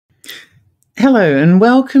Hello and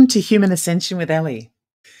welcome to Human Ascension with Ellie.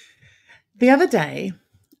 The other day,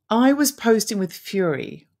 I was posting with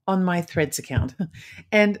fury on my Threads account,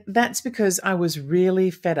 and that's because I was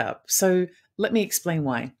really fed up. So let me explain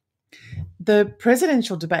why. The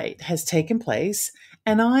presidential debate has taken place,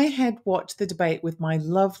 and I had watched the debate with my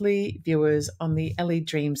lovely viewers on the Ellie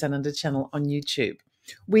Dreams and Under channel on YouTube.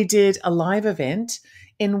 We did a live event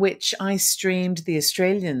in which I streamed the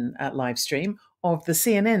Australian live stream of the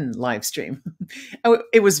CNN live stream.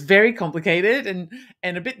 It was very complicated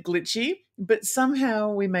and a bit glitchy, but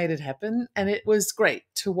somehow we made it happen. And it was great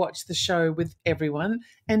to watch the show with everyone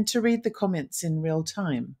and to read the comments in real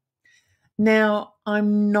time. Now,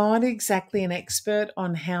 I'm not exactly an expert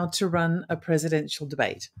on how to run a presidential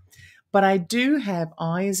debate, but I do have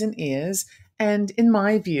eyes and ears. And in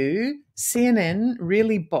my view, CNN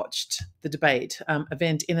really botched the debate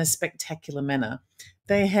event in a spectacular manner.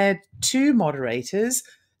 They had two moderators,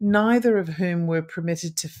 neither of whom were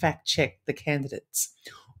permitted to fact check the candidates.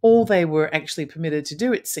 All they were actually permitted to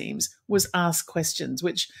do, it seems, was ask questions,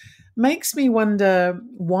 which makes me wonder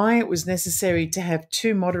why it was necessary to have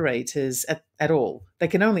two moderators at all. They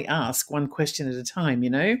can only ask one question at a time, you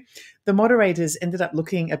know. The moderators ended up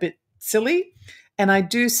looking a bit silly, and I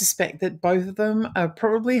do suspect that both of them are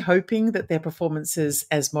probably hoping that their performances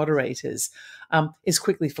as moderators is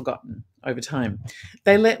quickly forgotten over time.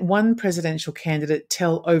 They let one presidential candidate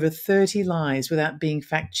tell over 30 lies without being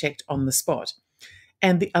fact-checked on the spot.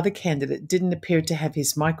 And the other candidate didn't appear to have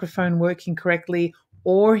his microphone working correctly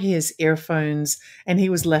or his earphones, and he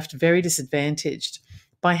was left very disadvantaged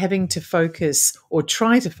by having to focus or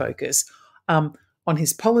try to focus on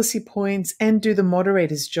his policy points and do the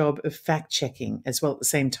moderator's job of fact-checking as well at the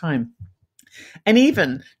same time. And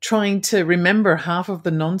even trying to remember half of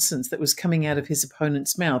the nonsense that was coming out of his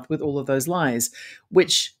opponent's mouth with all of those lies,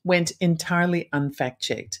 which went entirely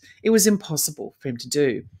unfact-checked. It was impossible for him to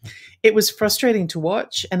do. It was frustrating to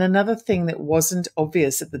watch. And another thing that wasn't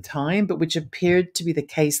obvious at the time, but which appeared to be the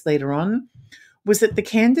case later on, was that the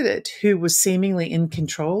candidate who was seemingly in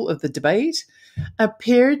control of the debate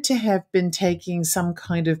appeared to have been taking some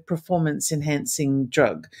kind of performance-enhancing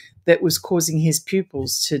drug that was causing his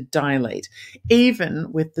pupils to dilate,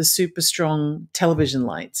 even with the super strong television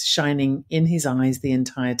lights shining in his eyes the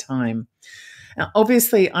entire time. Now,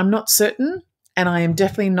 obviously, I'm not certain, and I am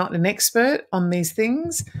definitely not an expert on these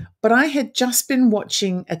things, but I had just been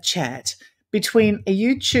watching a chat between a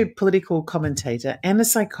YouTube political commentator and a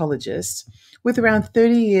psychologist with around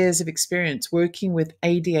 30 years of experience working with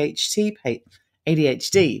ADHD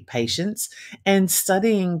patients and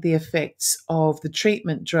studying the effects of the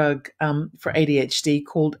treatment drug for ADHD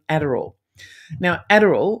called Adderall. Now,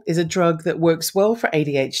 Adderall is a drug that works well for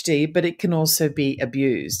ADHD, but it can also be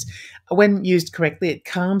abused. When used correctly, it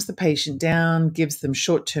calms the patient down, gives them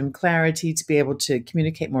short-term clarity to be able to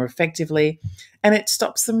communicate more effectively, and it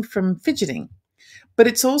stops them from fidgeting. But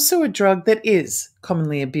it's also a drug that is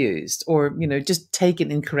commonly abused or, just taken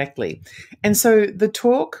incorrectly. And so the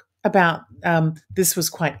talk about this was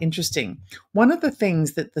quite interesting. One of the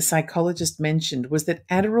things that the psychologist mentioned was that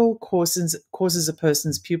Adderall causes a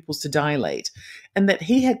person's pupils to dilate, and that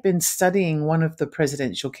he had been studying one of the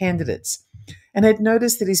presidential candidates and had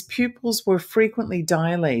noticed that his pupils were frequently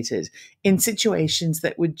dilated in situations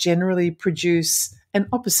that would generally produce an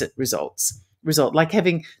opposite result, like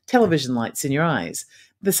having television lights in your eyes.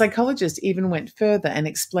 The psychologist even went further and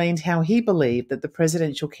explained how he believed that the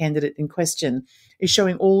presidential candidate in question is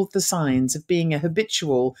showing all of the signs of being a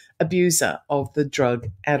habitual abuser of the drug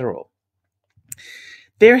Adderall.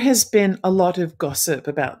 There has been a lot of gossip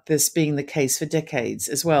about this being the case for decades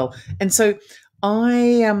as well. And so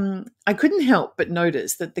I couldn't help but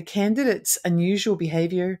notice that the candidate's unusual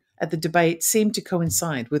behavior at the debate seemed to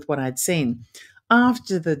coincide with what I'd seen.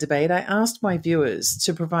 After the debate, I asked my viewers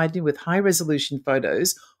to provide me with high-resolution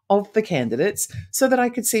photos of the candidates so that I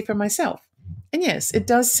could see for myself. And yes, it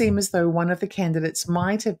does seem as though one of the candidates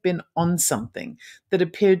might have been on something that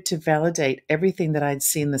appeared to validate everything that I'd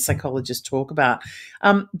seen the psychologist talk about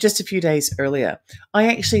just a few days earlier. I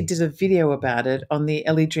actually did a video about it on the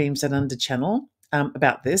Ellie Dreams and Under channel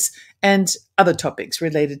about this and other topics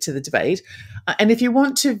related to the debate. And if you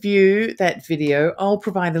want to view that video, I'll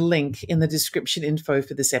provide a link in the description info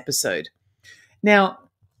for this episode. Now,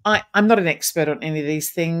 I'm not an expert on any of these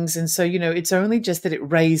things. And so, it's only just that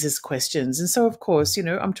it raises questions. And so, of course,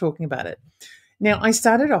 I'm talking about it. Now, I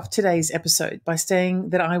started off today's episode by saying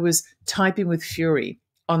that I was typing with fury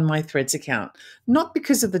on my Threads account, not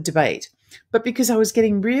because of the debate, but because I was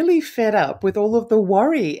getting really fed up with all of the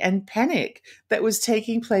worry and panic that was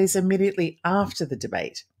taking place immediately after the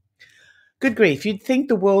debate. Good grief, you'd think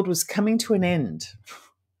the world was coming to an end.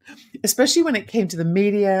 especially when it came to the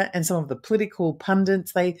media and some of the political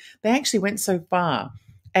pundits. They actually went so far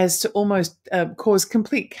as to almost cause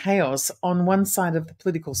complete chaos on one side of the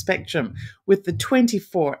political spectrum with the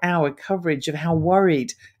 24-hour coverage of how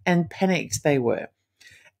worried and panicked they were.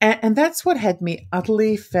 And that's what had me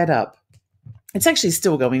utterly fed up. It's actually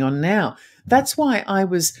still going on now. That's why I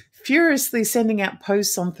was furiously sending out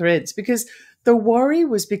posts on Threads, because the worry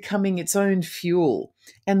was becoming its own fuel.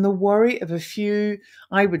 And the worry of a few,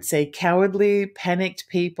 I would say, cowardly, panicked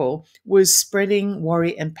people was spreading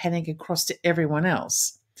worry and panic across to everyone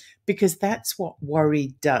else. Because that's what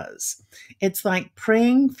worry does. It's like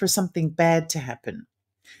praying for something bad to happen.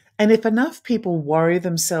 And if enough people worry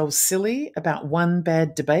themselves silly about one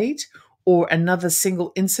bad debate or another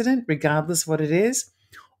single incident, regardless of what it is,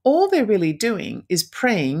 all they're really doing is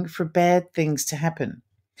praying for bad things to happen.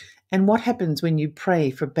 And what happens when you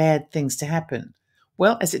pray for bad things to happen?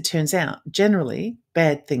 Well, as it turns out, generally,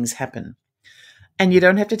 bad things happen. And you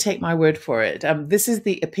don't have to take my word for it. This is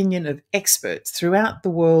the opinion of experts throughout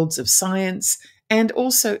the worlds of science and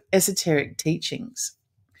also esoteric teachings.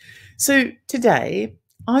 So today,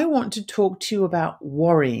 I want to talk to you about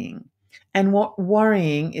worrying and what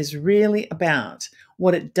worrying is really about,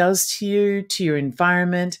 what it does to you, to your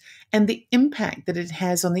environment, and the impact that it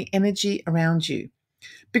has on the energy around you.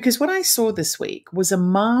 Because what I saw this week was a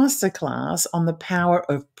masterclass on the power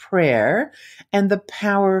of prayer and the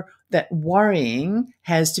power that worrying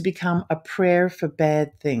has to become a prayer for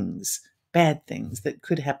bad things that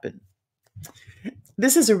could happen.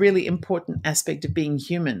 This is a really important aspect of being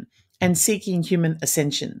human and seeking human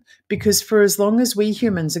ascension, because for as long as we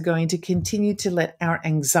humans are going to continue to let our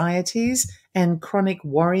anxieties and chronic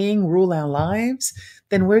worrying rule our lives,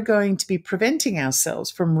 then we're going to be preventing ourselves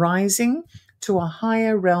from rising to a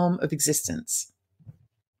higher realm of existence.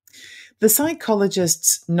 The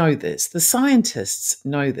psychologists know this, the scientists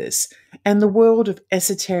know this, and the world of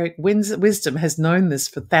esoteric wisdom has known this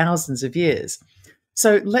for thousands of years.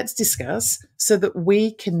 So let's discuss so that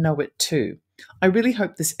we can know it too. I really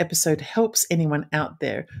hope this episode helps anyone out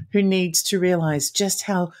there who needs to realize just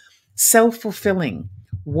how self-fulfilling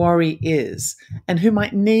worry is and who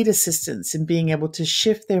might need assistance in being able to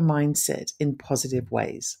shift their mindset in positive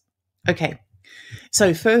ways. Okay,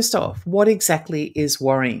 so first off, what exactly is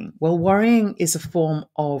worrying? Well, worrying is a form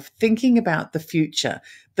of thinking about the future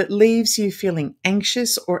that leaves you feeling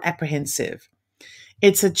anxious or apprehensive.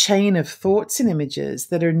 It's a chain of thoughts and images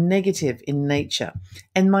that are negative in nature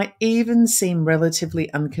and might even seem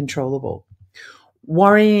relatively uncontrollable.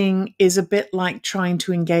 Worrying is a bit like trying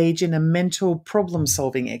to engage in a mental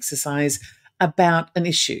problem-solving exercise about an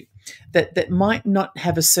issue that might not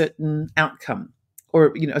have a certain outcome,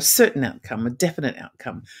 or a certain outcome, a definite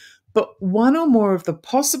outcome. But one or more of the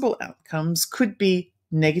possible outcomes could be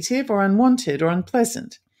negative or unwanted or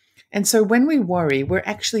unpleasant. And so when we worry, we're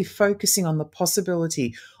actually focusing on the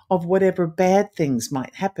possibility of whatever bad things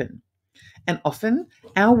might happen. And often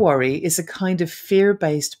our worry is a kind of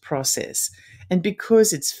fear-based process. And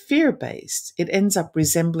because it's fear-based, it ends up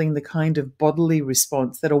resembling the kind of bodily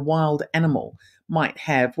response that a wild animal might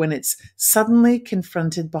have when it's suddenly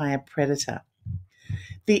confronted by a predator.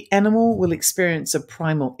 The animal will experience a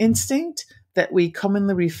primal instinct that we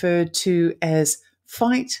commonly refer to as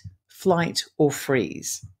fight, flight, or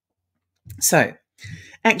freeze. So,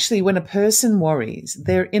 actually, when a person worries,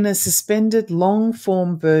 they're in a suspended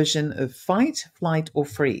long-form version of fight, flight, or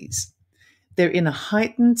freeze. They're in a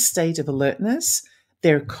heightened state of alertness.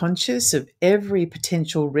 They're conscious of every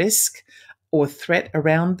potential risk or threat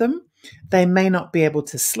around them. They may not be able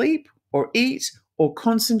to sleep or eat or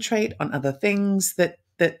concentrate on other things that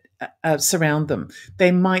surround them.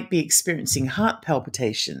 They might be experiencing heart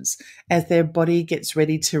palpitations as their body gets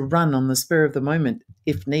ready to run on the spur of the moment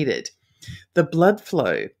if needed. The blood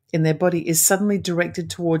flow in their body is suddenly directed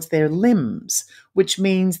towards their limbs, which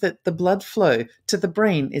means that the blood flow to the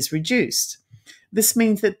brain is reduced. This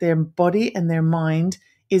means that their body and their mind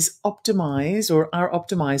is optimized or are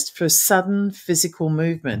optimized for sudden physical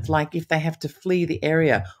movement, like if they have to flee the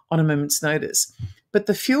area on a moment's notice. But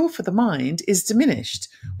the fuel for the mind is diminished,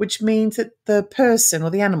 which means that the person or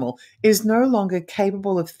the animal is no longer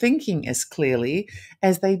capable of thinking as clearly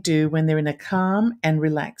as they do when they're in a calm and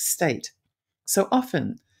relaxed state. So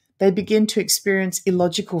often, they begin to experience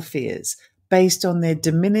illogical fears based on their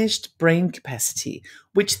diminished brain capacity,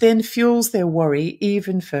 which then fuels their worry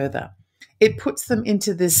even further. It puts them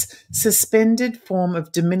into this suspended form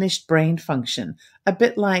of diminished brain function, a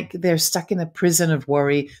bit like they're stuck in a prison of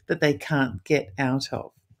worry that they can't get out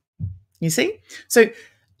of. You see? So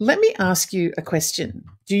let me ask you a question.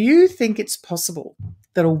 Do you think it's possible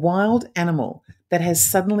that a wild animal that has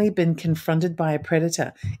suddenly been confronted by a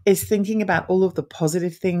predator is thinking about all of the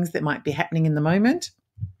positive things that might be happening in the moment,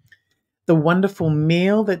 the wonderful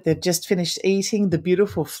meal that they've just finished eating, the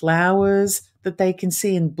beautiful flowers that they can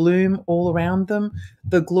see in bloom all around them,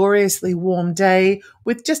 the gloriously warm day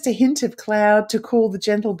with just a hint of cloud to cool the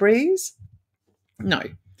gentle breeze? No.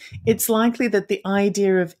 It's likely that the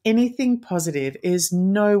idea of anything positive is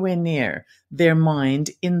nowhere near their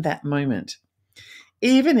mind in that moment.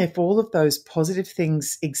 Even if all of those positive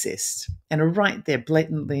things exist and are right there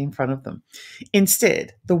blatantly in front of them.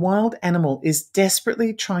 Instead, the wild animal is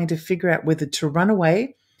desperately trying to figure out whether to run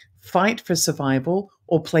away, fight for survival,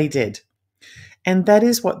 or play dead. And that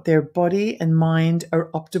is what their body and mind are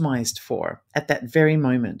optimized for at that very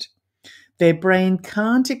moment. Their brain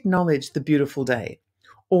can't acknowledge the beautiful day,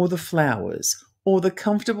 or the flowers, or the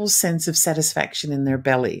comfortable sense of satisfaction in their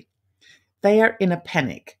belly. They are in a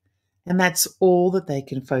panic. And that's all that they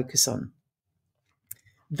can focus on.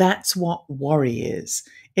 That's what worry is.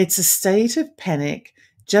 It's a state of panic,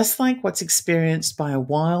 just like what's experienced by a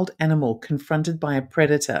wild animal confronted by a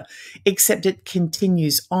predator, except it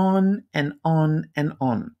continues on and on and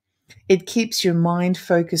on. It keeps your mind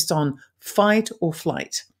focused on fight or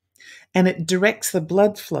flight, and it directs the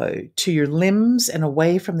blood flow to your limbs and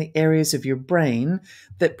away from the areas of your brain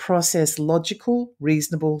that process logical,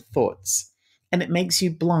 reasonable thoughts. And it makes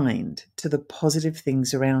you blind to the positive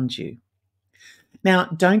things around you. Now,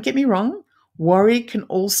 don't get me wrong, worry can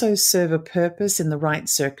also serve a purpose in the right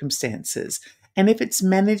circumstances, and if it's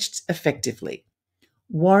managed effectively.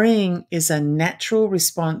 Worrying is a natural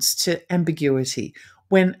response to ambiguity.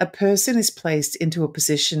 When a person is placed into a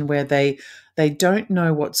position where they don't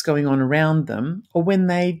know what's going on around them, or when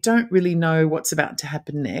they don't really know what's about to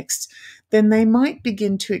happen next, then they might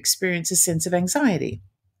begin to experience a sense of anxiety.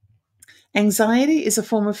 Anxiety is a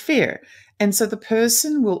form of fear, and so the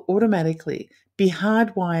person will automatically be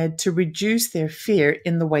hardwired to reduce their fear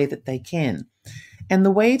in the way that they can. And the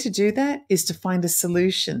way to do that is to find a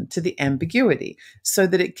solution to the ambiguity so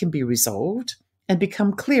that it can be resolved and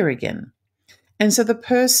become clear again. And so the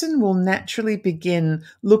person will naturally begin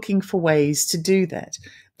looking for ways to do that.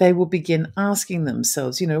 They will begin asking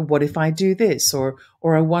themselves, what if I do this? Or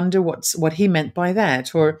I wonder what he meant by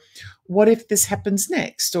that? Or what if this happens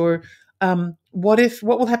next? Or what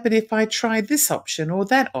will happen if I try this option or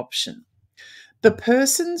that option? The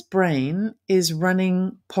person's brain is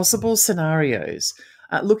running possible scenarios,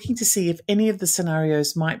 looking to see if any of the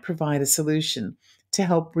scenarios might provide a solution to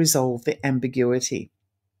help resolve the ambiguity.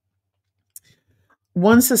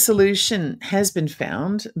 Once a solution has been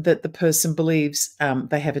found that the person believes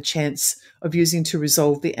they have a chance of using to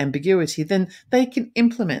resolve the ambiguity, then they can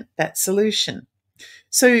implement that solution.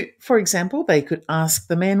 So, for example, they could ask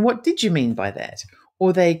the man, "What did you mean by that?"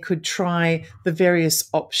 Or they could try the various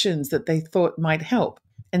options that they thought might help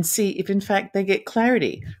and see if, in fact, they get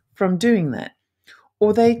clarity from doing that.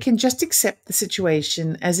 Or they can just accept the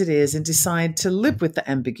situation as it is and decide to live with the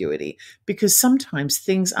ambiguity, because sometimes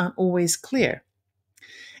things aren't always clear.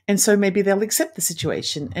 And so maybe they'll accept the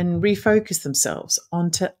situation and refocus themselves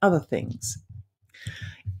onto other things.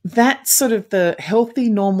 That's sort of the healthy,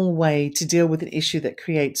 normal way to deal with an issue that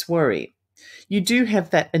creates worry. You do have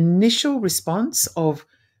that initial response of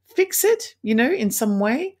fix it, in some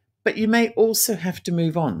way, but you may also have to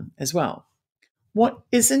move on as well. What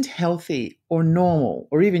isn't healthy or normal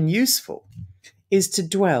or even useful is to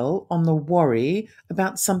dwell on the worry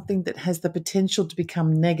about something that has the potential to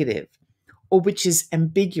become negative or which is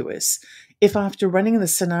ambiguous. If after running the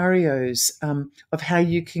scenarios of how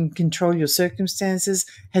you can control your circumstances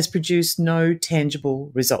has produced no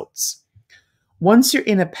tangible results. Once you're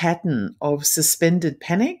in a pattern of suspended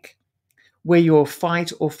panic, where your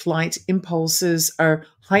fight or flight impulses are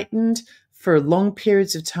heightened for long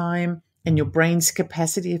periods of time and your brain's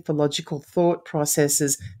capacity for logical thought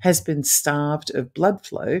processes has been starved of blood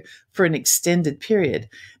flow for an extended period,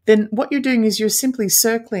 then what you're doing is you're simply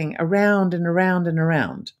circling around and around and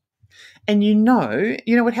around. And you know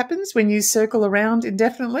what happens when you circle around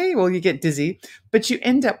indefinitely? Well, you get dizzy, but you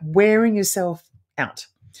end up wearing yourself out.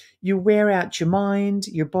 You wear out your mind,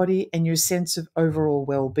 your body, and your sense of overall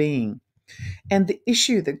well-being. And the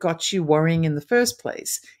issue that got you worrying in the first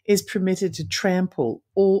place is permitted to trample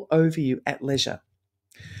all over you at leisure.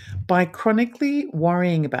 By chronically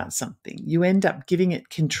worrying about something, you end up giving it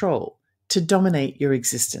control to dominate your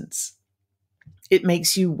existence. It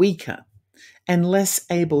makes you weaker and less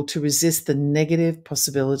able to resist the negative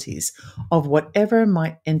possibilities of whatever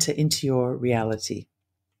might enter into your reality.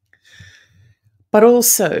 But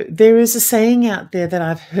also, there is a saying out there that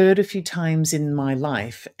I've heard a few times in my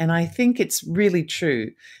life, and I think it's really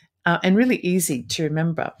true and really easy to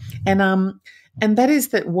remember. And And that is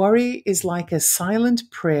that worry is like a silent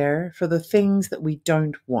prayer for the things that we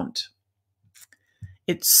don't want.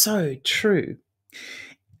 It's so true.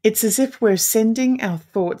 It's as if we're sending our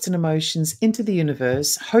thoughts and emotions into the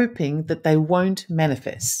universe, hoping that they won't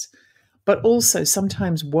manifest. But also,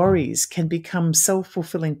 sometimes worries can become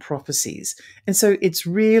self-fulfilling prophecies. And so it's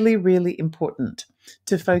really, really important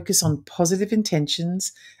to focus on positive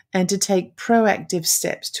intentions and to take proactive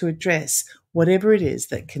steps to address whatever it is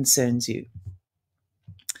that concerns you.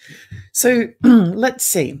 So let's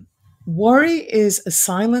see. Worry is a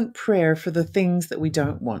silent prayer for the things that we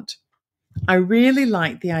don't want. I really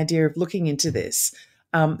like the idea of looking into this,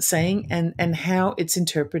 saying and how it's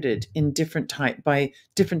interpreted in by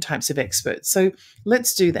different types of experts. So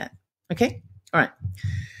let's do that. Okay. All right.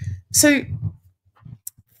 So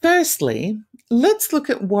firstly, let's look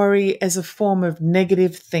at worry as a form of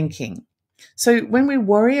negative thinking. So when we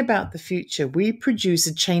worry about the future, we produce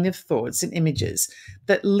a chain of thoughts and images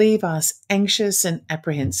that leave us anxious and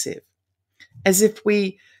apprehensive, as if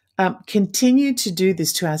we continue to do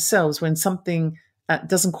this to ourselves when something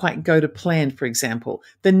doesn't quite go to plan, for example.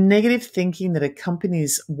 The negative thinking that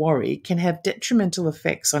accompanies worry can have detrimental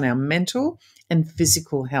effects on our mental and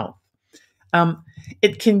physical health.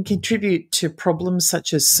 It can contribute to problems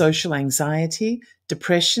such as social anxiety,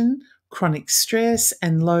 depression, chronic stress,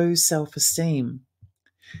 and low self-esteem.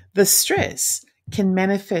 The stress can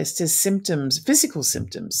manifest as symptoms, physical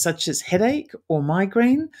symptoms, such as headache or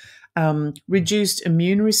migraine, reduced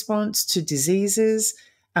immune response to diseases,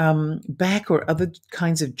 back or other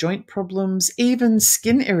kinds of joint problems, even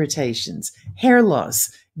skin irritations, hair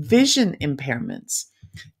loss, vision impairments.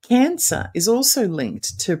 Cancer is also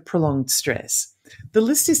linked to prolonged stress. The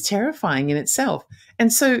list is terrifying in itself.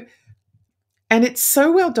 And it's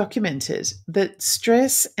so well documented that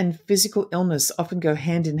stress and physical illness often go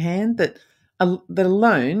hand in hand that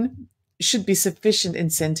alone should be sufficient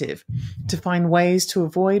incentive to find ways to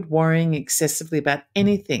avoid worrying excessively about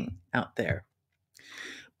anything out there.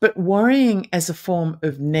 But worrying as a form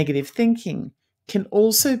of negative thinking can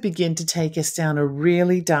also begin to take us down a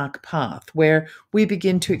really dark path where we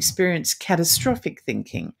begin to experience catastrophic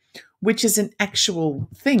thinking, which is an actual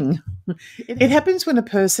thing. It happens when a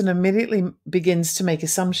person immediately begins to make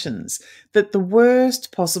assumptions that the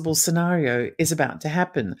worst possible scenario is about to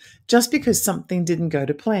happen just because something didn't go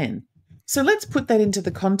to plan. So let's put that into the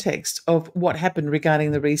context of what happened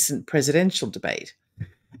regarding the recent presidential debate.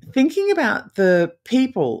 Thinking about the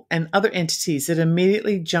people and other entities that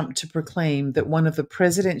immediately jumped to proclaim that one of the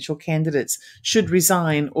presidential candidates should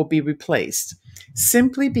resign or be replaced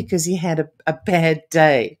simply because he had a bad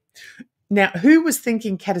day. Now, who was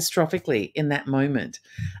thinking catastrophically in that moment?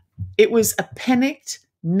 It was a panicked,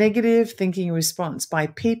 negative thinking response by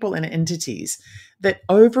people and entities that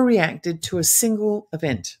overreacted to a single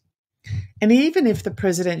event. And even if the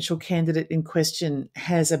presidential candidate in question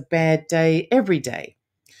has a bad day every day,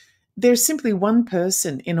 there's simply one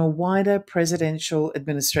person in a wider presidential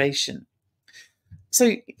administration.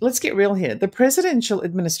 So let's get real here. The presidential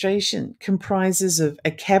administration comprises of a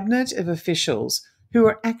cabinet of officials who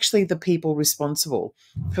are actually the people responsible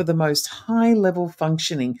for the most high-level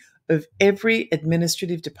functioning of every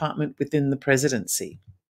administrative department within the presidency.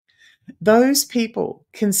 Those people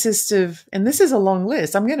consist of, and this is a long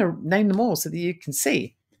list, I'm going to name them all so that you can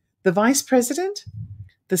see, the Vice President,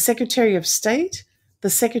 the Secretary of State, the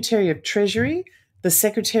Secretary of Treasury, the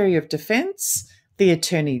Secretary of Defense, the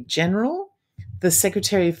Attorney General, the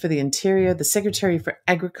Secretary for the Interior, the Secretary for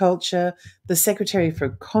Agriculture, the Secretary for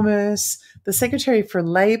Commerce, the Secretary for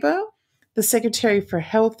Labor, the Secretary for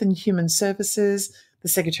Health and Human Services, the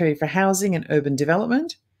Secretary for Housing and Urban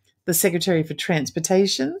Development, the Secretary for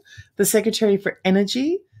Transportation, the Secretary for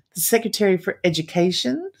Energy, the Secretary for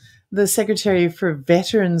Education, the Secretary for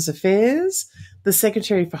Veterans Affairs, the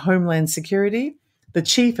Secretary for Homeland Security, the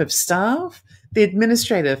Chief of Staff, the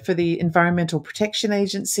Administrator for the Environmental Protection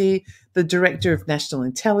Agency, the Director of National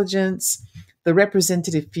Intelligence, the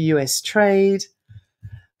Representative for US Trade,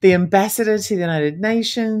 the Ambassador to the United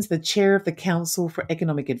Nations, the Chair of the Council for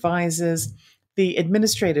Economic Advisors, the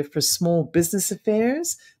Administrator for Small Business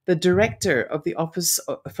Affairs, the Director of the Office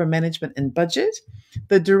for Management and Budget,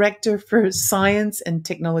 the Director for Science and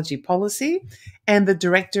Technology Policy, and the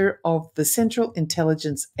Director of the Central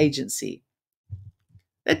Intelligence Agency.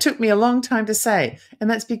 That took me a long time to say, and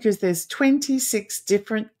that's because there's 26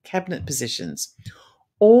 different cabinet positions,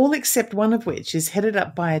 all except one of which is headed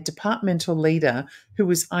up by a departmental leader who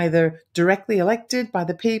was either directly elected by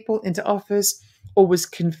the people into office or was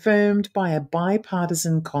confirmed by a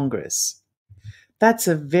bipartisan Congress. That's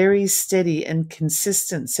a very steady and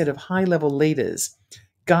consistent set of high-level leaders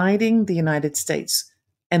guiding the United States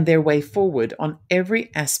and their way forward on every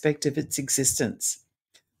aspect of its existence.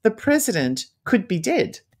 The president could be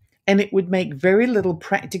dead, and it would make very little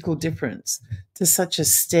practical difference to such a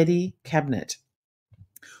steady cabinet.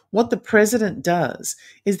 What the president does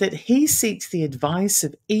is that he seeks the advice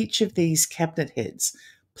of each of these cabinet heads,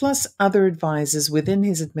 plus other advisors within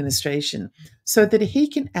his administration, so that he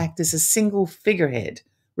can act as a single figurehead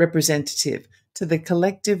representative to the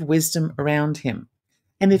collective wisdom around him.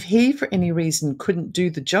 And if he, for any reason, couldn't do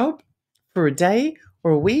the job for a day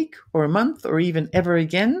or a week or a month or even ever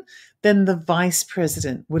again, then the vice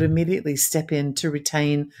president would immediately step in to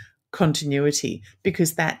retain continuity,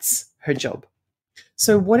 because that's her job.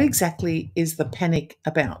 So what exactly is the panic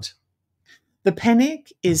about? The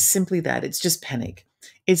panic is simply that. It's just panic.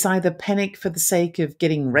 It's either panic for the sake of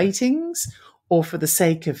getting ratings, or for the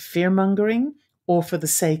sake of fear-mongering, or for the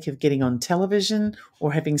sake of getting on television,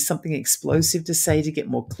 or having something explosive to say to get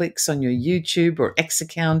more clicks on your YouTube or X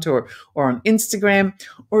account or on Instagram.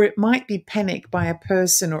 Or it might be panic by a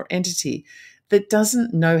person or entity that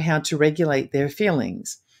doesn't know how to regulate their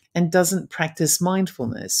feelings and doesn't practice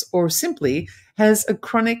mindfulness, or simply has a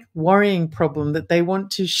chronic worrying problem that they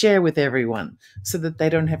want to share with everyone so that they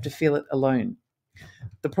don't have to feel it alone.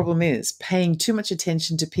 The problem is paying too much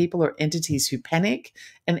attention to people or entities who panic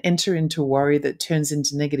and enter into worry that turns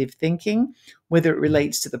into negative thinking, whether it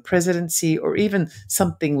relates to the presidency or even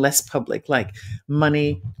something less public like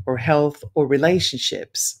money or health or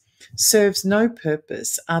relationships, serves no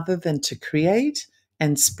purpose other than to create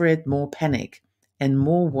and spread more panic and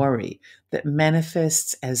more worry that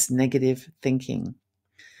manifests as negative thinking.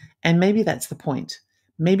 And maybe that's the point.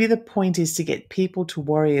 Maybe the point is to get people to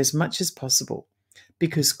worry as much as possible,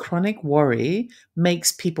 because chronic worry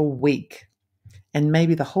makes people weak. And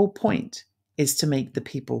maybe the whole point is to make the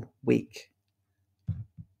people weak.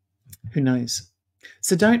 Who knows?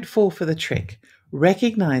 So don't fall for the trick.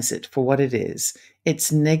 Recognize it for what it is.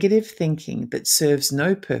 It's negative thinking that serves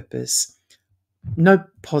no purpose, no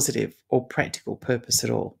positive or practical purpose at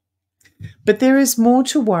all. But there is more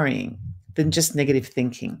to worrying than just negative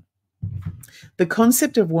thinking. The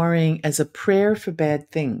concept of worrying as a prayer for bad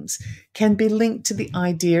things can be linked to the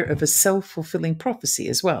idea of a self-fulfilling prophecy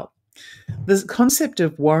as well. The concept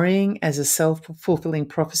of worrying as a self-fulfilling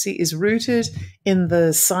prophecy is rooted in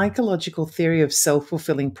the psychological theory of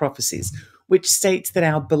self-fulfilling prophecies, which states that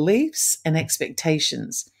our beliefs and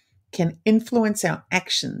expectations can influence our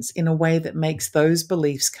actions in a way that makes those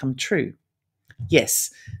beliefs come true. Yes,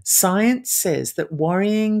 science says that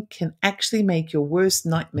worrying can actually make your worst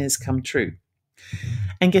nightmares come true.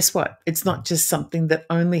 And guess what? It's not just something that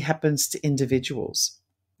only happens to individuals.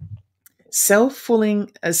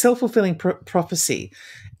 Self-fulfilling prophecy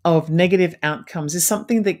of negative outcomes is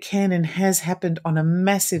something that can and has happened on a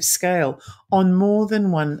massive scale on more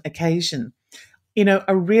than one occasion. You know,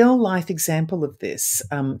 a real life example of this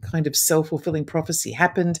kind of self-fulfilling prophecy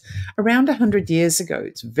happened around 100 years ago.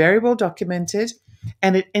 It's very well documented,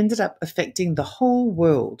 and it ended up affecting the whole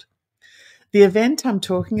world. The event I'm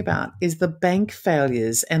talking about is the bank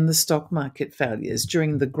failures and the stock market failures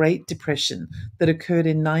during the Great Depression that occurred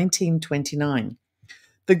in 1929.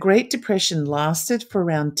 The Great Depression lasted for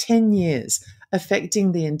around 10 years,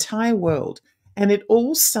 affecting the entire world, and it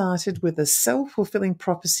all started with a self-fulfilling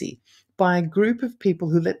prophecy by a group of people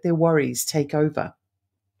who let their worries take over.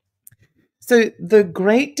 So the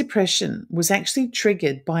Great Depression was actually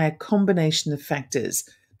triggered by a combination of factors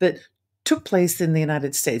that took place in the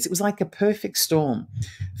United States. It was like a perfect storm.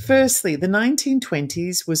 Firstly, the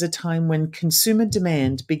 1920s was a time when consumer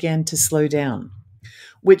demand began to slow down,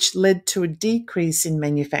 which led to a decrease in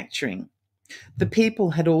manufacturing. The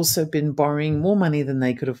people had also been borrowing more money than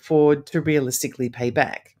they could afford to realistically pay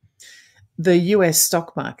back. The US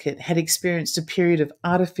stock market had experienced a period of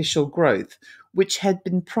artificial growth, which had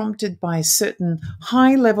been prompted by certain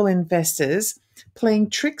high-level investors playing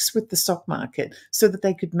tricks with the stock market so that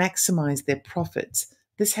they could maximize their profits.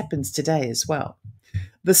 This happens today as well.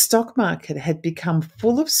 The stock market had become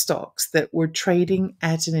full of stocks that were trading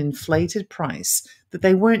at an inflated price that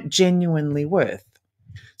they weren't genuinely worth.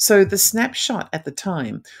 So the snapshot at the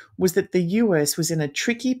time was that the US was in a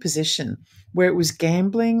tricky position where it was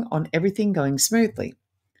gambling on everything going smoothly,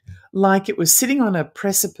 like it was sitting on a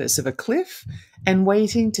precipice of a cliff and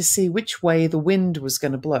waiting to see which way the wind was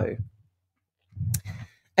going to blow.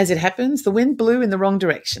 As it happens, the wind blew in the wrong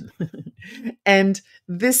direction. And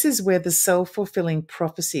this is where the self-fulfilling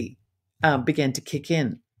prophecy began to kick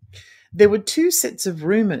in. There were two sets of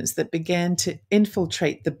rumors that began to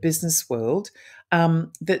infiltrate the business world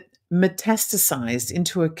that metastasized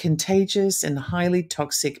into a contagious and highly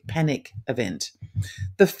toxic panic event.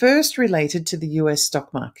 The first related to the US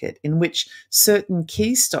stock market, in which certain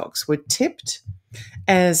key stocks were tipped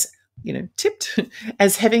as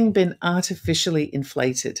as having been artificially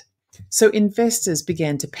inflated. So investors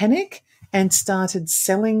began to panic and started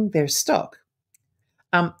selling their stock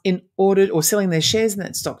selling their shares in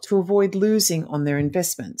that stock to avoid losing on their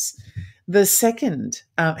investments. The second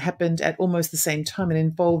happened at almost the same time and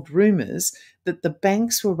involved rumors that the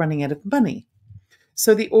banks were running out of money.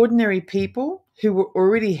 So the ordinary people who were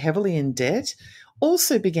already heavily in debt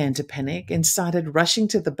also began to panic and started rushing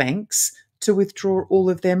to the banks to withdraw all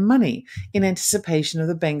of their money in anticipation of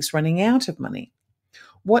the banks running out of money.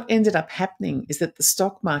 What ended up happening is that the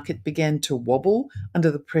stock market began to wobble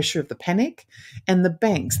under the pressure of the panic, and the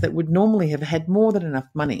banks that would normally have had more than enough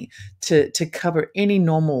money to cover any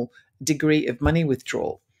normal degree of money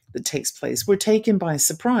withdrawal that takes place were taken by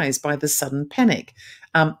surprise by the sudden panic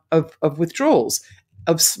of withdrawals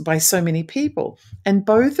by so many people. And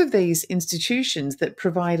both of these institutions that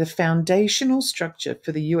provide a foundational structure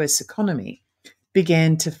for the US economy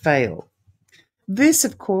began to fail. This,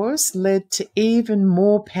 of course, led to even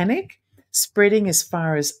more panic spreading as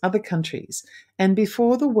far as other countries. And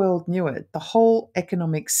before the world knew it, the whole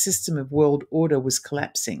economic system of world order was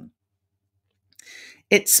collapsing.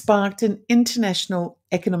 It sparked an international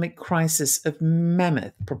economic crisis of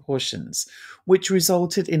mammoth proportions, which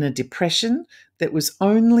resulted in a depression that was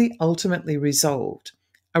only ultimately resolved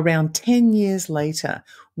around 10 years later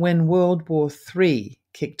when World War III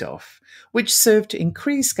kicked off, which served to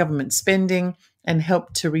increase government spending and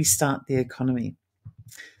helped to restart the economy.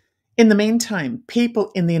 In the meantime,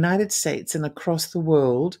 people in the United States and across the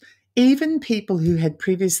world, even people who had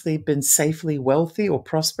previously been safely wealthy or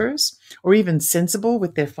prosperous, or even sensible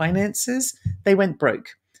with their finances, they went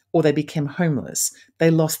broke, or they became homeless. They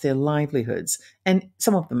lost their livelihoods, and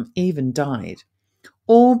some of them even died,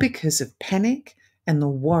 all because of panic and the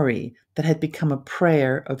worry that had become a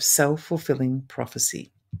prayer of self-fulfilling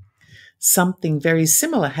prophecy. Something very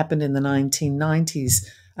similar happened in the 1990s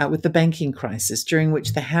with the banking crisis, during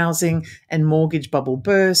which the housing and mortgage bubble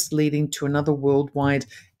burst, leading to another worldwide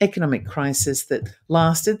economic crisis that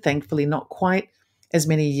lasted, thankfully, not quite as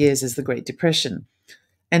many years as the Great Depression.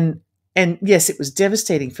 And yes, it was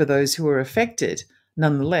devastating for those who were affected,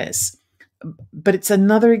 nonetheless. But it's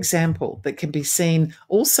another example that can be seen.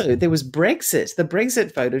 Also, there was Brexit, the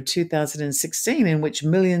Brexit vote of 2016, in which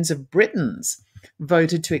millions of Britons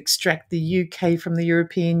voted to extract the UK from the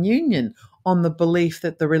European Union on the belief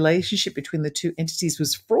that the relationship between the two entities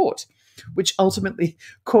was fraught, which ultimately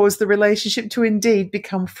caused the relationship to indeed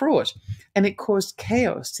become fraught. And it caused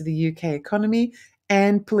chaos to the UK economy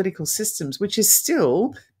and political systems, which is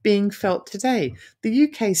still being felt today. The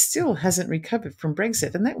UK still hasn't recovered from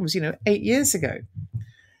Brexit, and that was, 8 years ago.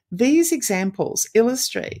 These examples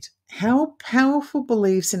illustrate how powerful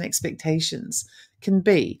beliefs and expectations can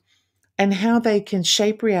be and how they can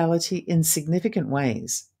shape reality in significant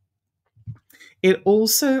ways. It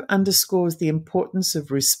also underscores the importance of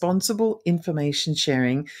responsible information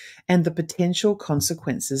sharing and the potential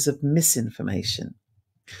consequences of misinformation.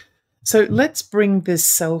 So let's bring this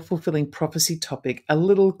self-fulfilling prophecy topic a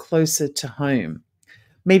little closer to home,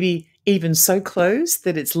 maybe even so close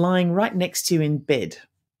that it's lying right next to you in bed.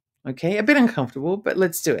 Okay, a bit uncomfortable, but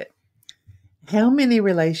let's do it. How many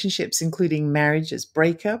relationships, including marriages,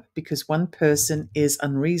 break up because one person is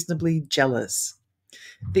unreasonably jealous?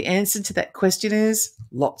 The answer to that question is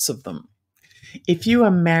lots of them. If you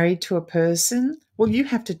are married to a person, well, you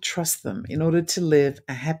have to trust them in order to live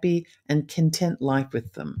a happy and content life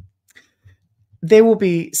with them. There will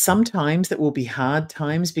be some times that will be hard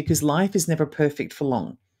times because life is never perfect for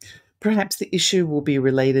long. Perhaps the issue will be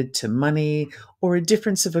related to money or a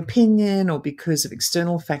difference of opinion or because of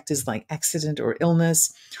external factors like accident or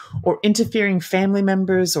illness or interfering family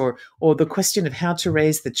members or the question of how to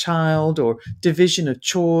raise the child or division of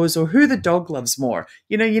chores or who the dog loves more.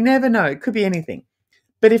 You never know. It could be anything.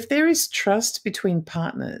 But if there is trust between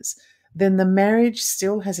partners, then the marriage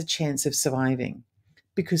still has a chance of surviving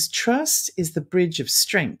because trust is the bridge of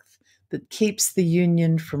strength that keeps the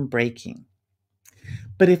union from breaking.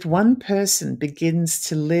 But if one person begins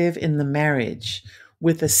to live in the marriage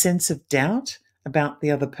with a sense of doubt about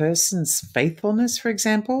the other person's faithfulness, for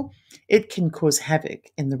example, it can cause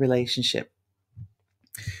havoc in the relationship.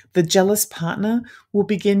 The jealous partner will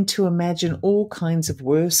begin to imagine all kinds of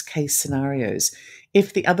worst-case scenarios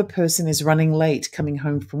if the other person is running late coming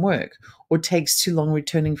home from work, or takes too long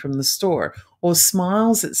returning from the store, or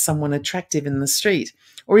smiles at someone attractive in the street,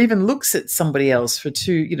 or even looks at somebody else for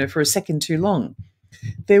a second too long.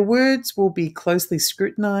 Their words will be closely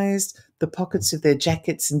scrutinized, the pockets of their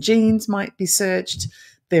jackets and jeans might be searched,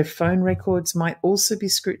 their phone records might also be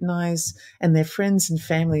scrutinized, and their friends and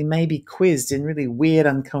family may be quizzed in really weird,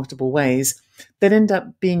 uncomfortable ways that end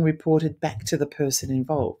up being reported back to the person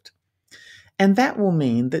involved. And that will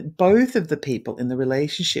mean that both of the people in the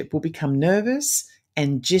relationship will become nervous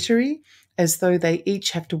and jittery, as though they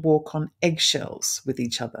each have to walk on eggshells with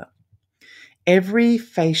each other. Every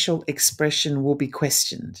facial expression will be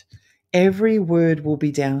questioned. Every word will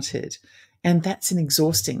be doubted. And that's an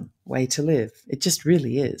exhausting way to live. It just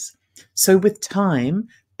really is. So with time,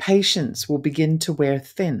 patience will begin to wear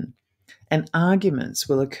thin and arguments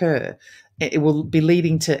will occur. It will be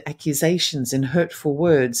leading to accusations and hurtful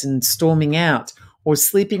words and storming out or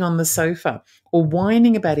sleeping on the sofa or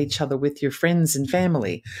whining about each other with your friends and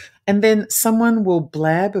family. And then someone will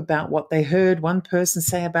blab about what they heard one person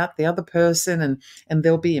say about the other person, and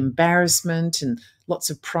there'll be embarrassment and lots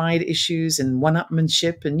of pride issues and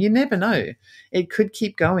one-upmanship, and you never know. It could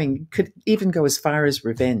keep going. It could even go as far as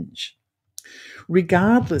revenge.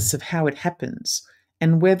 Regardless of how it happens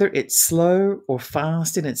and whether it's slow or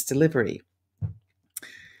fast in its delivery,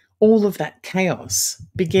 all of that chaos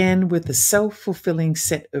began with a self-fulfilling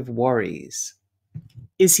set of worries.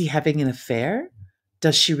 Is he having an affair?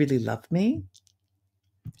 Does she really love me?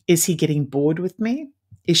 Is he getting bored with me?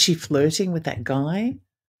 Is she flirting with that guy?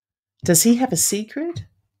 Does he have a secret?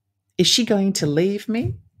 Is she going to leave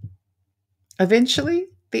me? Eventually,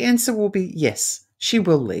 the answer will be yes, she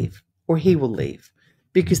will leave or he will leave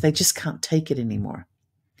because they just can't take it anymore.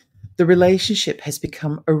 The relationship has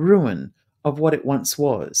become a ruin of what it once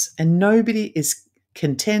was, and nobody is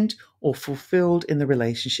content or fulfilled in the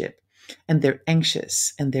relationship. And they're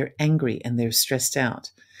anxious and they're angry and they're stressed out.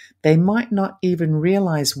 They might not even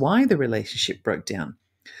realize why the relationship broke down.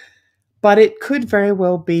 But it could very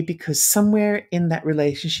well be because somewhere in that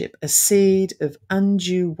relationship, a seed of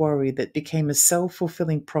undue worry that became a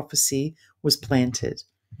self-fulfilling prophecy was planted.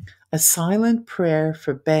 A silent prayer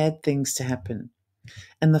for bad things to happen.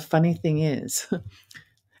 And the funny thing is,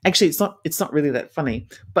 actually, it's not really that funny,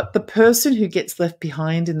 but the person who gets left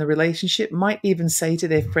behind in the relationship might even say to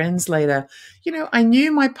their friends later, I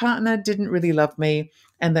knew my partner didn't really love me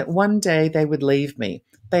and that one day they would leave me.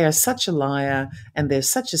 They are such a liar and they're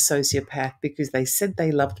such a sociopath because they said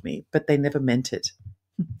they loved me, but they never meant it.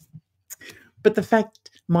 But the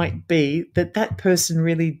fact might be that that person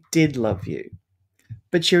really did love you,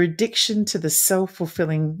 but your addiction to the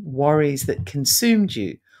self-fulfilling worries that consumed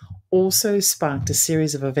you also sparked a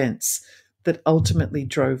series of events that ultimately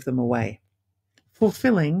drove them away,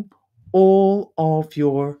 fulfilling all of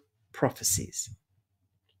your prophecies.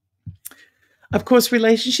 Of course,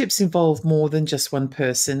 relationships involve more than just one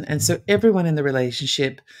person, and so everyone in the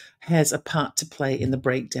relationship has a part to play in the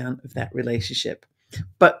breakdown of that relationship.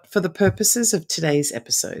 But for the purposes of today's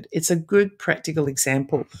episode, it's a good practical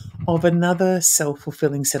example of another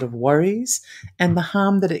self-fulfilling set of worries and the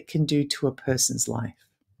harm that it can do to a person's life.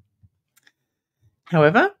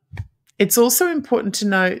 However, it's also important to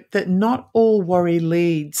note that not all worry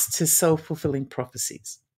leads to self-fulfilling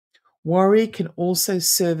prophecies. Worry can also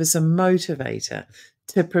serve as a motivator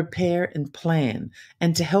to prepare and plan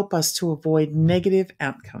and to help us to avoid negative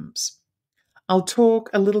outcomes. I'll talk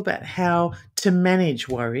a little about how to manage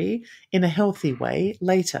worry in a healthy way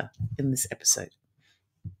later in this episode.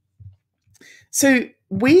 So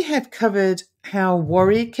we have covered how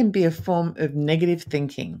worry can be a form of negative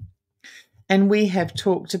thinking. And we have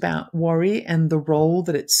talked about worry and the role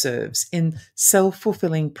that it serves in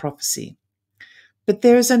self-fulfilling prophecy. But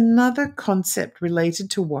there is another concept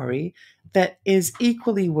related to worry that is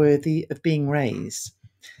equally worthy of being raised.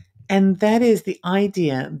 And that is the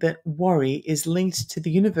idea that worry is linked to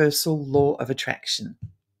the universal law of attraction.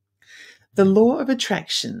 The law of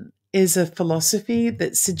attraction is a philosophy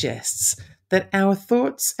that suggests that our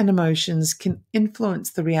thoughts and emotions can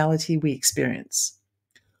influence the reality we experience.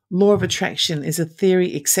 Law of attraction is a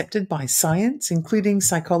theory accepted by science, including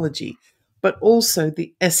psychology, but also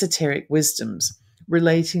the esoteric wisdoms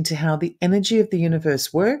relating to how the energy of the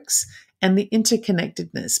universe works and the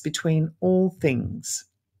interconnectedness between all things.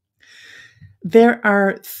 There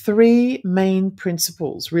are three main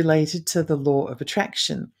principles related to the law of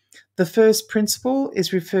attraction. The first principle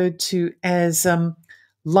is referred to as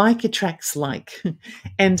like attracts like,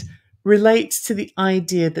 and relates to the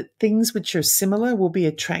idea that things which are similar will be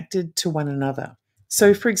attracted to one another.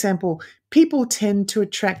 So, for example, people tend to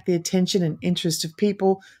attract the attention and interest of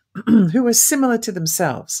people who are similar to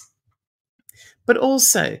themselves, but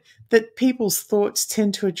also that people's thoughts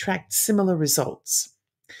tend to attract similar results.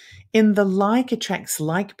 In the like attracts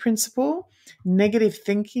like principle, Negative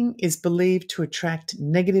thinking is believed to attract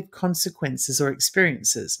negative consequences or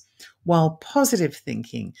experiences, while positive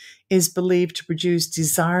thinking is believed to produce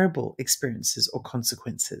desirable experiences or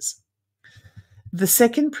consequences. The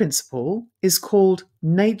second principle is called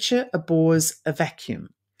nature abhors a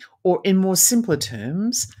vacuum, or in more simpler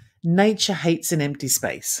terms, nature hates an empty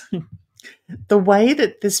space. The way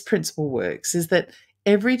that this principle works is that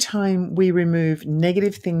every time we remove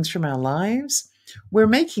negative things from our lives, we're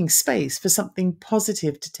making space for something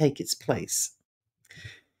positive to take its place.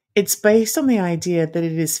 It's based on the idea that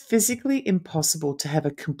it is physically impossible to have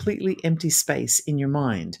a completely empty space in your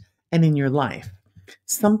mind and in your life.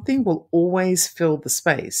 Something will always fill the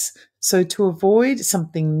space. So to avoid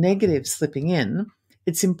something negative slipping in,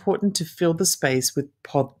 it's important to fill the space with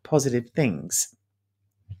positive things.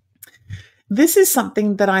 This is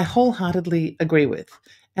something that I wholeheartedly agree with.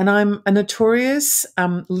 And I'm a notorious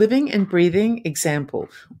living and breathing example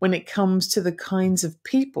when it comes to the kinds of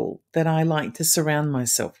people that I like to surround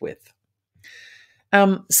myself with.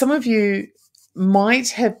 Some of you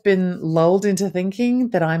might have been lulled into thinking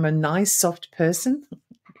that I'm a nice, soft person,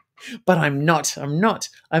 but I'm not.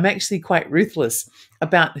 I'm actually quite ruthless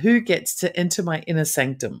about who gets to enter my inner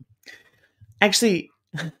sanctum. Actually,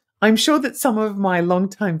 I'm sure that some of my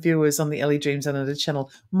longtime viewers on the Ellie Dreams Unlimited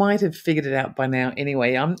channel might have figured it out by now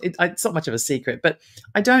anyway. It's not much of a secret, but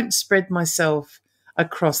I don't spread myself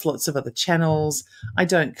across lots of other channels. I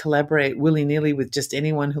don't collaborate willy-nilly with just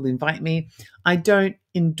anyone who'll invite me. I don't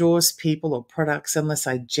endorse people or products unless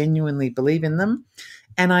I genuinely believe in them.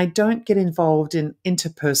 And I don't get involved in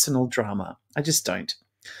interpersonal drama. I just don't.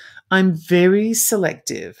 I'm very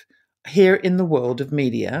selective here in the world of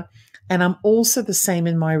media, and I'm also the same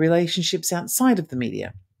in my relationships outside of the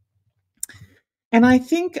media. And I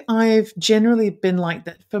think I've generally been like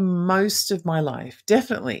that for most of my life,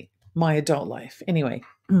 definitely my adult life. Anyway,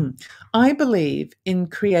 I believe in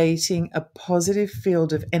creating a positive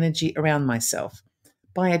field of energy around myself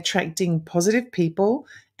by attracting positive people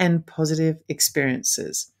and positive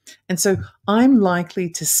experiences. And so I'm likely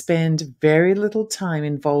to spend very little time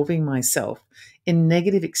involving myself in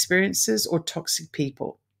negative experiences or toxic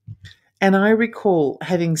people. And I recall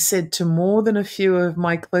having said to more than a few of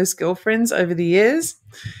my close girlfriends over the years,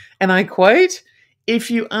 and I quote,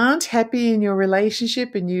 "If you aren't happy in your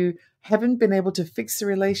relationship and you haven't been able to fix the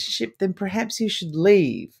relationship, then perhaps you should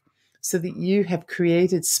leave so that you have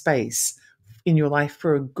created space in your life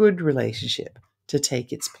for a good relationship to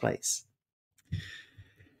take its place."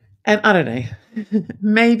 And I don't know,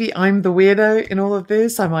 maybe I'm the weirdo in all of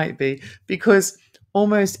this. I might be, because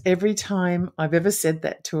almost every time I've ever said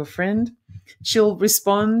that to a friend, she'll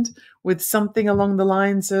respond with something along the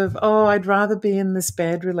lines of, "Oh, I'd rather be in this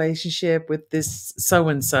bad relationship with this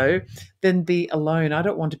so-and-so than be alone. I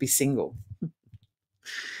don't want to be single."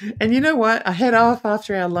 And you know what? I head off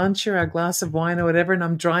after our lunch or our glass of wine or whatever, and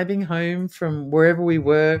I'm driving home from wherever we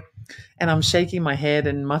were, and I'm shaking my head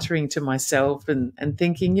and muttering to myself and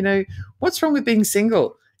thinking, what's wrong with being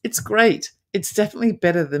single? It's great. It's definitely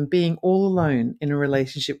better than being all alone in a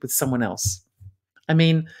relationship with someone else. I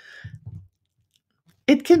mean,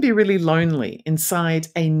 it can be really lonely inside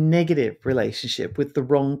a negative relationship with the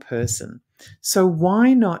wrong person. So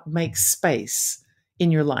why not make space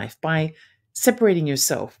in your life by separating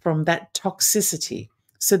yourself from that toxicity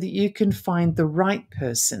so that you can find the right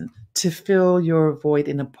person to fill your void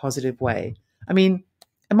in a positive way? I mean,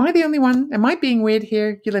 am I the only one? Am I being weird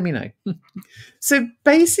here? You let me know. So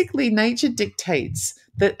basically, nature dictates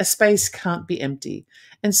that a space can't be empty.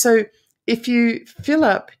 And so if you fill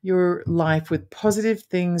up your life with positive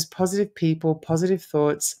things, positive people, positive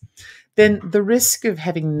thoughts, then the risk of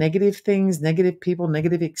having negative things, negative people,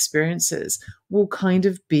 negative experiences will kind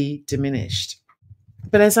of be diminished.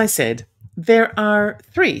 But as I said, there are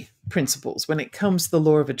 3 principles when it comes to the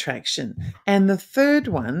law of attraction. And the third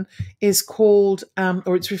one is called,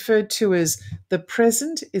 or it's referred to as, the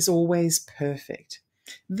present is always perfect.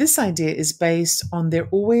 This idea is based on there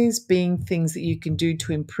always being things that you can do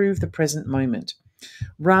to improve the present moment.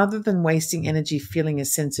 Rather than wasting energy feeling a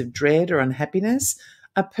sense of dread or unhappiness,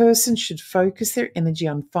 a person should focus their energy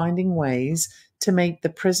on finding ways to make the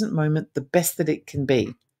present moment the best that it can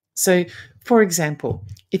be. So, for example,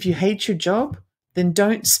 if you hate your job, then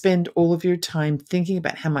don't spend all of your time thinking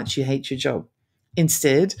about how much you hate your job.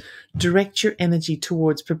 Instead, direct your energy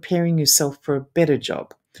towards preparing yourself for a better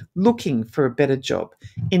job, looking for a better job,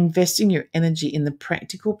 investing your energy in the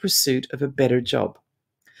practical pursuit of a better job.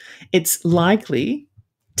 It's likely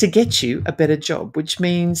to get you a better job, which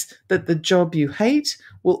means that the job you hate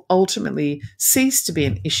will ultimately cease to be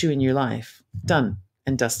an issue in your life. Done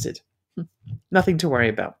and dusted. Nothing to worry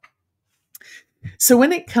about. So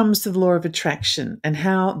when it comes to the law of attraction and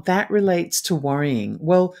how that relates to worrying,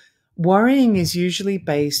 well, worrying is usually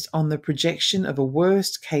based on the projection of a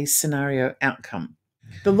worst case scenario outcome.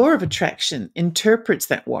 The law of attraction interprets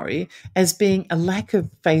that worry as being a lack of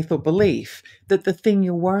faith or belief that the thing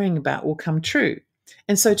you're worrying about will come true.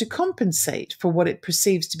 And so, to compensate for what it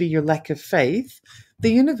perceives to be your lack of faith,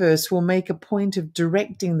 the universe will make a point of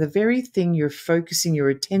directing the very thing you're focusing your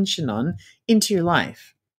attention on into your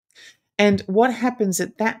life. And what happens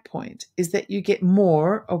at that point is that you get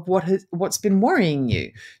more of what's been worrying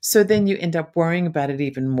you. So then you end up worrying about it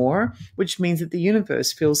even more, which means that the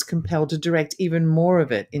universe feels compelled to direct even more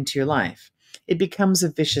of it into your life. It becomes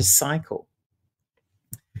a vicious cycle.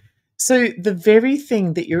 So the very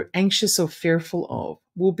thing that you're anxious or fearful of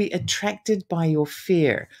will be attracted by your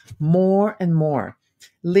fear more and more,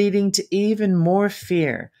 leading to even more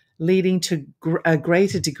fear, leading to a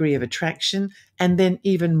greater degree of attraction, and then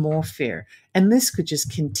even more fear. And this could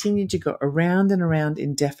just continue to go around and around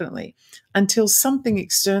indefinitely until something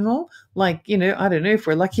external, like, I don't know, if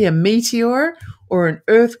we're lucky, a meteor or an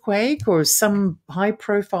earthquake or some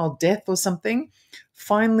high-profile death or something,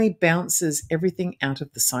 finally bounces everything out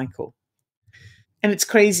of the cycle. And it's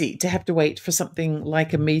crazy to have to wait for something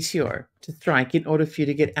like a meteor to strike in order for you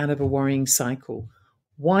to get out of a worrying cycle.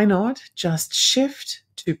 Why not just shift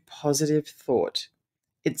to positive thought?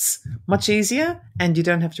 It's much easier and you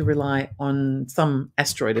don't have to rely on some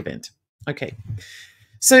asteroid event. Okay,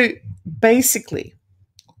 so basically,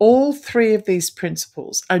 all three of these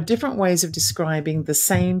principles are different ways of describing the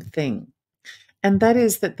same thing. And that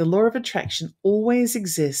is that the law of attraction always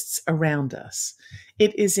exists around us.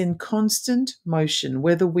 It is in constant motion,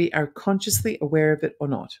 whether we are consciously aware of it or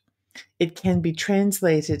not. It can be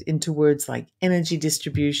translated into words like energy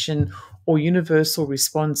distribution or universal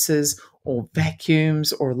responses or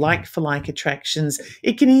vacuums or like-for-like attractions.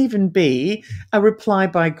 It can even be a reply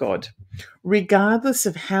by God. Regardless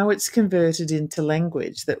of how it's converted into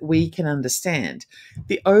language that we can understand,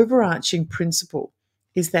 the overarching principle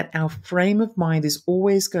is that our frame of mind is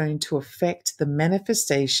always going to affect the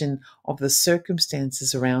manifestation of the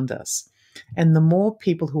circumstances around us. And the more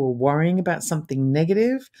people who are worrying about something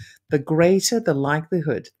negative, the greater the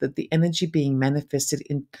likelihood that the energy being manifested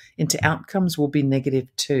into outcomes will be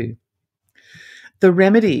negative too. The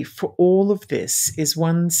remedy for all of this is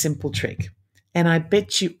one simple trick. And I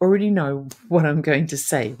bet you already know what I'm going to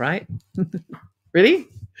say, right? Ready?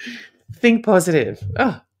 Think positive.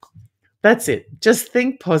 Oh, that's it. Just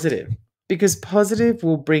think positive, because positive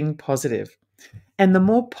will bring positive. And the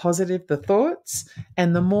more positive the thoughts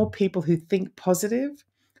and the more people who think positive,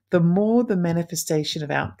 the more the manifestation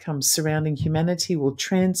of outcomes surrounding humanity will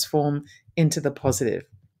transform into the positive.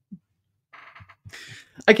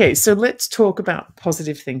 Okay, so let's talk about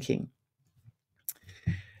positive thinking.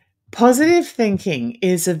 Positive thinking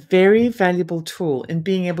is a very valuable tool in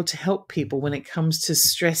being able to help people when it comes to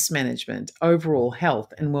stress management, overall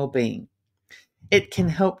health and well-being. It can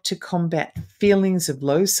help to combat feelings of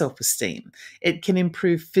low self-esteem. It can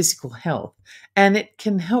improve physical health, and it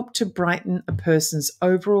can help to brighten a person's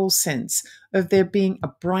overall sense of there being a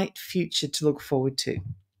bright future to look forward to.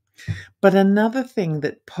 But another thing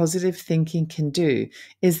that positive thinking can do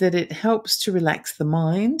is that it helps to relax the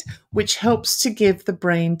mind, which helps to give the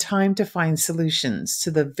brain time to find solutions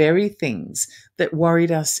to the very things that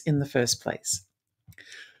worried us in the first place.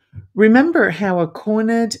 Remember how a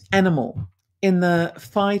cornered animal in the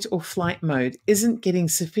fight or flight mode isn't getting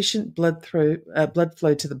sufficient blood flow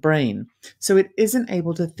to the brain, so it isn't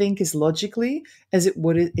able to think as logically as it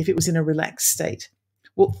would if it was in a relaxed state.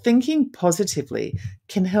 Well, thinking positively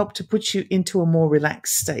can help to put you into a more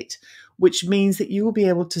relaxed state, which means that you will be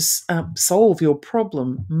able to solve your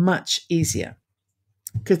problem much easier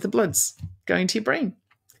because the blood's going to your brain.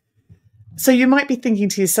 So you might be thinking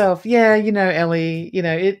to yourself, yeah, Ellie,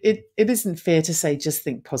 it isn't fair to say just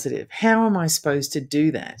think positive. How am I supposed to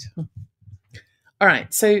do that? All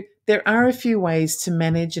right, so there are a few ways to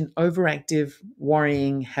manage an overactive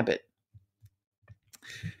worrying habit.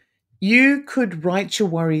 You could write your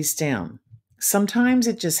worries down. Sometimes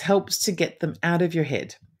it just helps to get them out of your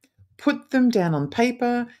head. Put them down on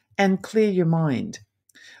paper and clear your mind.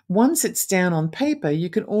 Once it's down on paper, you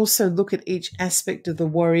can also look at each aspect of the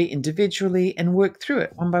worry individually and work through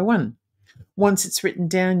it one by one. Once it's written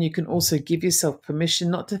down, you can also give yourself permission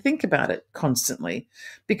not to think about it constantly,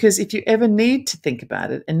 because if you ever need to think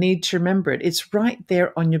about it and need to remember it, it's right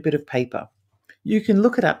there on your bit of paper. You can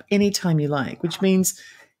look it up anytime you like, which means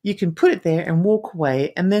you can put it there and walk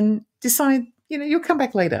away and then decide, you'll come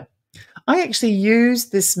back later. I actually use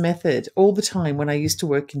this method all the time when I used to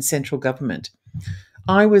work in central government.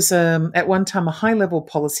 I was at one time a high-level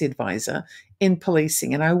policy advisor in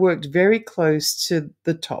policing, and I worked very close to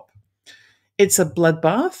the top. It's a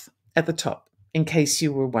bloodbath at the top, in case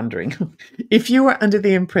you were wondering. If you were under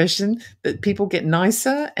the impression that people get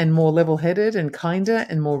nicer and more level-headed and kinder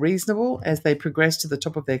and more reasonable as they progress to the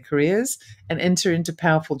top of their careers and enter into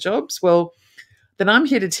powerful jobs, well, then I'm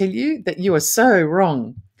here to tell you that you are so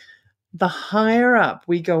wrong. The higher up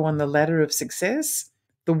we go on the ladder of success,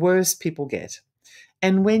 the worse people get.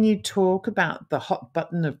 And when you talk about the hot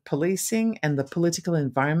button of policing and the political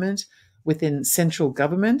environment within central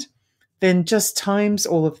government, then just times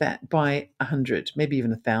all of that by 100, maybe even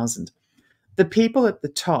 1,000. The people at the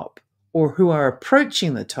top, or who are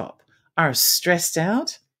approaching the top, are stressed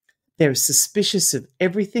out, they're suspicious of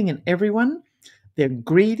everything and everyone, they're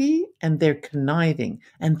greedy, and they're conniving,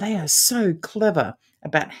 and they are so clever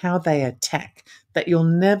about how they attack that you'll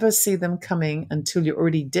never see them coming until you're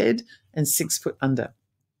already dead and 6 foot under.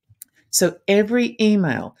 So every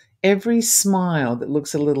email, every smile that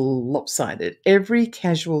looks a little lopsided, every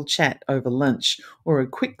casual chat over lunch or a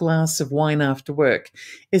quick glass of wine after work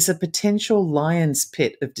is a potential lion's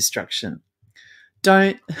pit of destruction.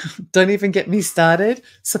 Don't even get me started.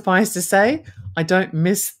 Suffice to say, I don't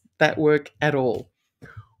miss that work at all.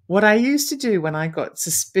 What I used to do when I got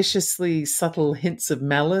suspiciously subtle hints of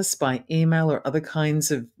malice by email or other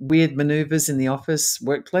kinds of weird maneuvers in the office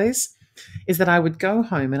workplace is that I would go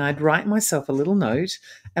home and I'd write myself a little note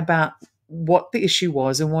about what the issue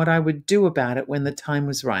was and what I would do about it when the time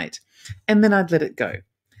was right. And then I'd let it go.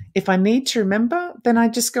 If I need to remember, then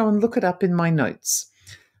I'd just go and look it up in my notes.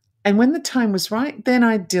 And when the time was right, then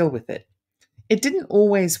I'd deal with it. It didn't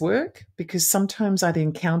always work because sometimes I'd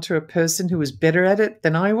encounter a person who was better at it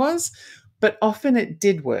than I was, but often it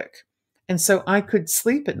did work. And so I could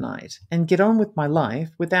sleep at night and get on with my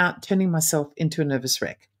life without turning myself into a nervous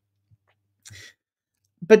wreck.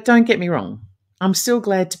 But don't get me wrong, I'm still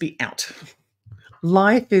glad to be out.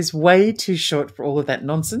 Life is way too short for all of that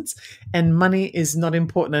nonsense, and money is not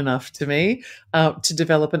important enough to me to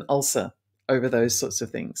develop an ulcer over those sorts of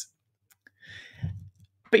things.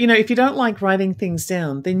 But, if you don't like writing things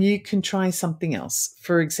down, then you can try something else.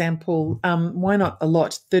 For example, why not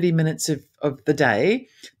allot 30 minutes of the day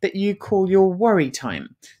that you call your worry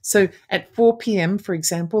time? So at 4 p.m., for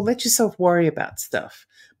example, let yourself worry about stuff,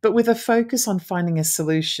 but with a focus on finding a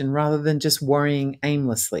solution rather than just worrying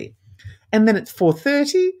aimlessly. And then at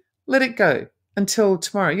 4:30, let it go until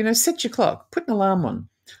tomorrow. Set your clock, put an alarm on.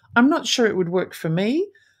 I'm not sure it would work for me,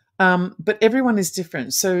 but everyone is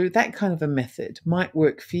different. So that kind of a method might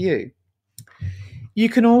work for you. You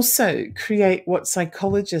can also create what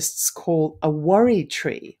psychologists call a worry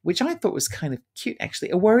tree, which I thought was kind of cute, actually.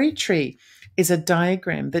 A worry tree is a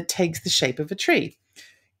diagram that takes the shape of a tree.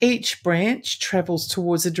 Each branch travels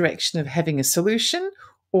towards a direction of having a solution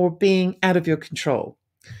or being out of your control.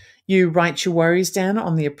 You write your worries down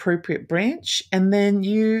on the appropriate branch, and then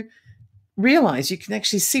you realize you can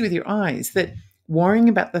actually see with your eyes that worrying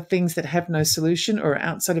about the things that have no solution or are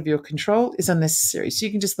outside of your control is unnecessary. So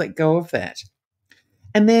you can just let go of that.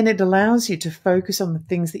 And then it allows you to focus on the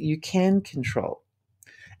things that you can control.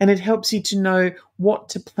 And it helps you to know what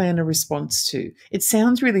to plan a response to. It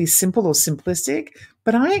sounds really simple or simplistic,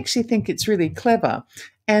 but I actually think it's really clever.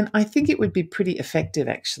 And I think it would be pretty effective,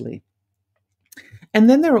 actually. And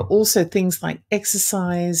then there are also things like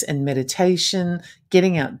exercise and meditation,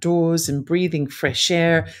 getting outdoors and breathing fresh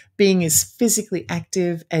air, being as physically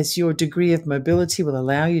active as your degree of mobility will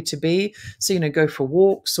allow you to be. So, go for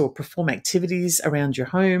walks or perform activities around your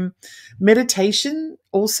home. Meditation,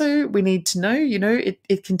 also, we need to know,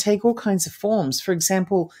 it can take all kinds of forms. For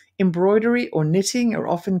example, embroidery or knitting are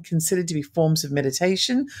often considered to be forms of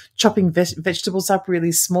meditation. Chopping vegetables up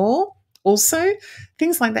really small. Also,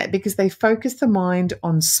 things like that, because they focus the mind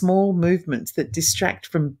on small movements that distract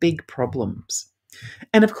from big problems.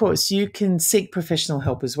 And of course, you can seek professional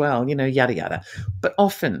help as well, yada, yada. But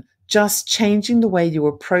often, just changing the way you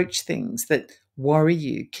approach things that worry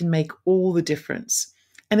you can make all the difference.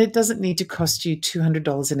 And it doesn't need to cost you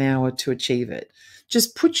 $200 an hour to achieve it.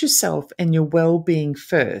 Just put yourself and your well-being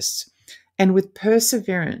first. And with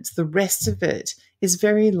perseverance, the rest of it is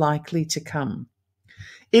very likely to come.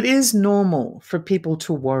 It is normal for people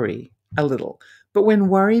to worry a little, but when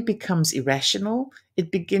worry becomes irrational, it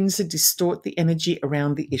begins to distort the energy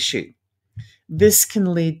around the issue. This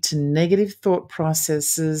can lead to negative thought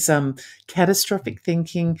processes, catastrophic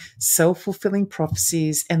thinking, self-fulfilling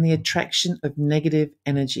prophecies, and the attraction of negative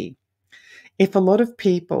energy. If a lot of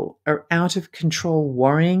people are out of control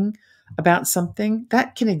worrying about something,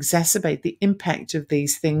 that can exacerbate the impact of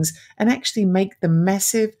these things and actually make them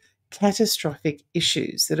massive catastrophic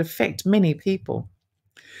issues that affect many people.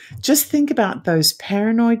 Just think about those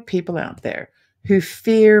paranoid people out there who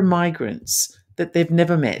fear migrants that they've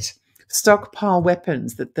never met, stockpile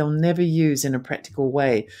weapons that they'll never use in a practical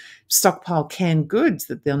way, stockpile canned goods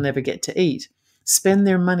that they'll never get to eat, spend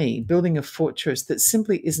their money building a fortress that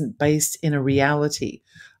simply isn't based in a reality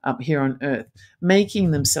up here on earth,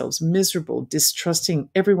 making themselves miserable, distrusting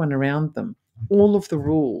everyone around them, all of the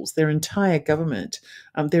rules, their entire government,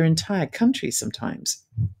 their entire country sometimes.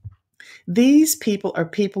 These people are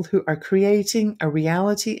people who are creating a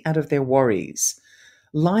reality out of their worries.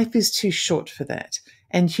 Life is too short for that,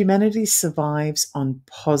 and humanity survives on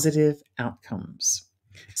positive outcomes.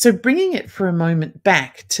 So bringing it for a moment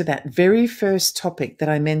back to that very first topic that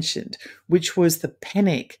I mentioned, which was the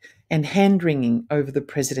panic and hand-wringing over the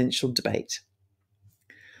presidential debate.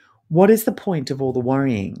 What is the point of all the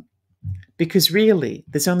worrying? Because really,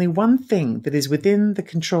 there's only one thing that is within the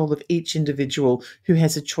control of each individual who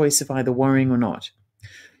has a choice of either worrying or not.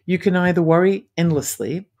 You can either worry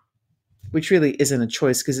endlessly, which really isn't a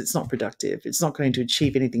choice because it's not productive, it's not going to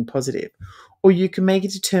achieve anything positive, or you can make a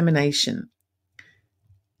determination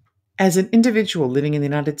as an individual living in the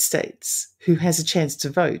United States who has a chance to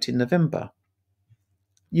vote in November.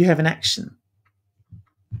 You have an action.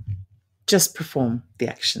 Just perform the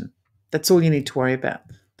action. That's all you need to worry about.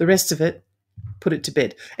 The rest of it, put it to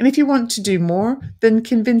bed. And if you want to do more, then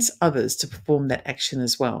convince others to perform that action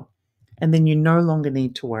as well. And then you no longer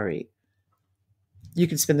need to worry. You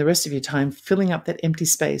can spend the rest of your time filling up that empty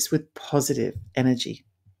space with positive energy.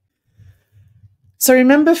 So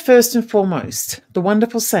remember, first and foremost, the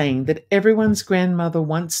wonderful saying that everyone's grandmother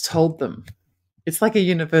once told them. It's like a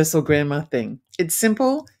universal grandma thing. It's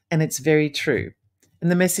simple and it's very true. And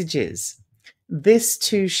the message is, this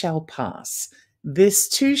too shall pass. This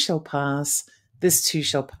too shall pass. This too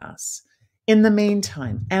shall pass. In the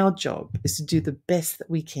meantime, our job is to do the best that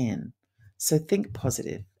we can. So think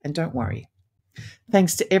positive and don't worry.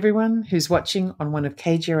 Thanks to everyone who's watching on one of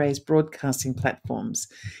KGRA's broadcasting platforms.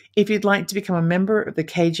 If you'd like to become a member of the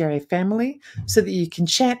KGRA family so that you can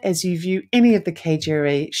chat as you view any of the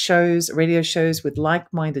KGRA shows, radio shows with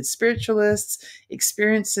like-minded spiritualists,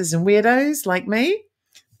 experiences and weirdos like me,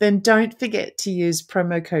 then don't forget to use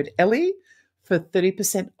promo code Ellie for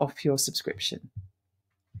 30% off your subscription.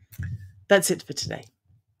 That's it for today.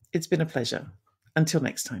 It's been a pleasure. Until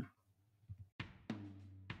next time.